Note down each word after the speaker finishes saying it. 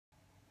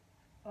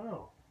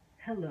Oh,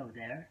 hello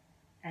there,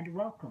 and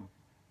welcome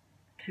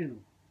to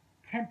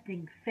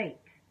Tempting Fate,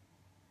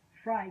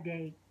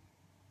 Friday,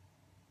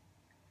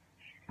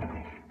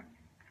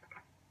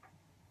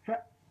 fr-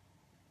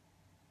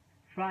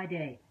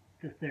 Friday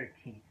the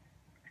 13th.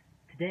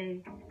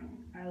 Today,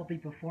 I will be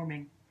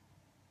performing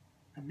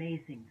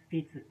amazing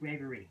feats of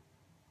bravery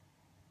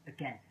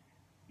against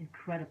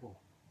incredible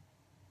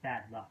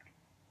bad luck.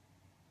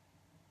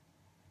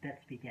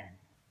 Let's begin.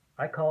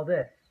 I call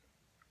this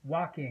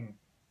walking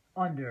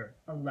under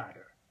a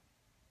ladder.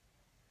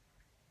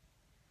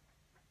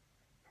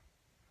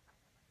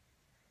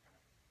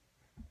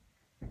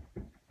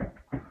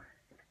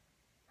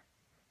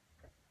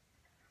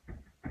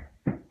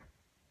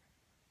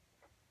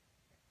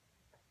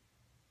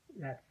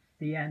 That's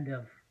the end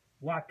of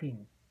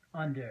walking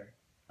under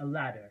a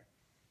ladder.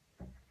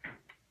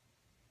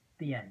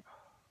 The end.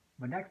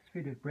 My next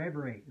feat of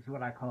bravery is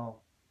what I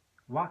call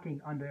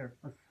walking under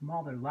a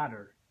smaller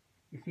ladder.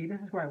 You see, this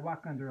is where I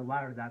walk under a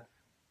ladder that's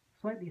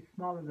slightly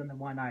smaller than the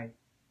one I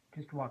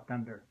just walked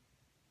under.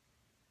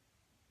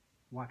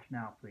 Watch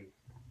now, please.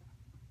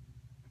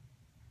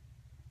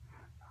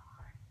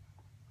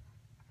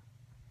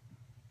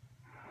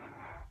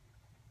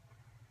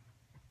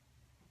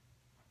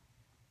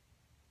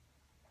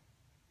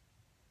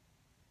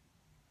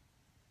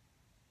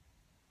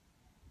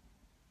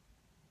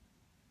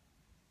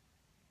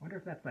 Wonder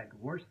if that's like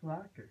worse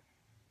luck or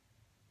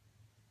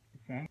the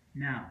same.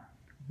 Now,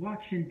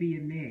 watch and be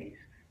amazed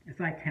as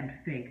I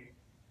tempt fate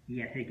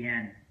yet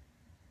again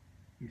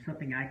in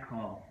something I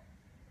call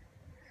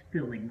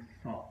spilling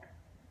salt.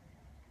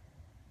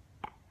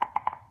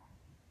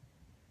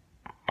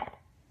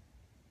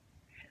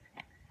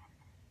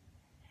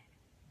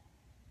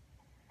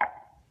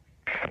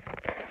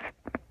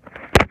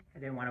 I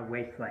didn't want to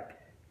waste like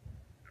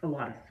a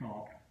lot of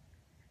salt.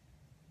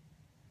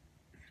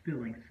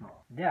 Spilling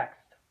salt. Next,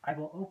 I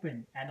will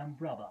open an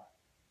umbrella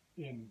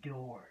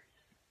indoors.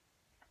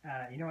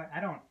 You know what?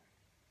 I don't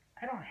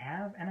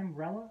have an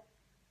umbrella,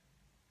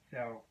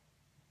 so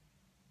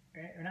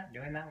we're not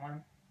doing that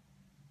one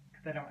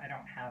because I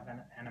don't have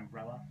an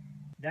umbrella.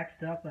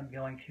 Next up, I'm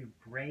going to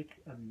break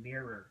a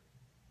mirror.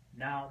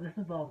 Now, this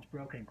involves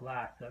broken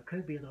glass, so it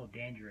could be a little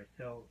dangerous.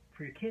 So,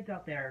 for your kids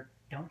out there,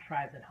 don't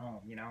try this at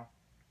home.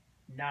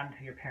 Not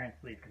until your parents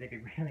leave, because they'd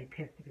be really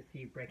pissed if you see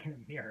you breaking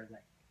a mirror.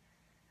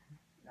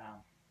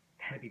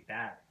 That'd be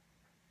bad.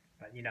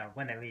 But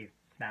when they leave,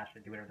 smash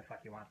it, do whatever the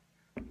fuck you want.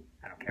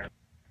 I don't care.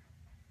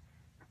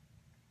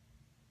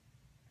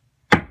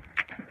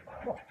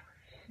 Oh,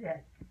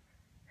 shit.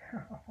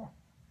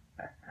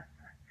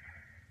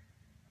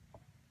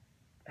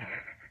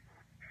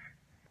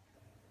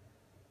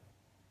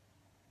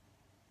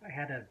 I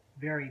had a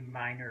very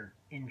minor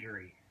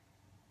injury.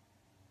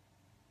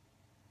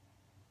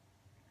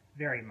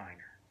 Very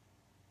minor.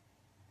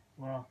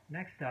 Well,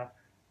 next up,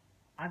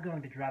 I'm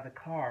going to drive a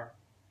car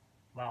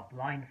while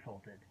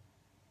blindfolded.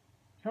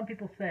 Some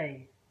people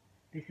say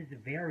this is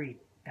very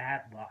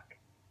bad luck.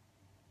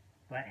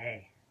 But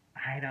hey,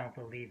 I don't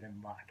believe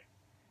in luck.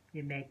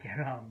 You make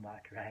your own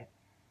luck, right?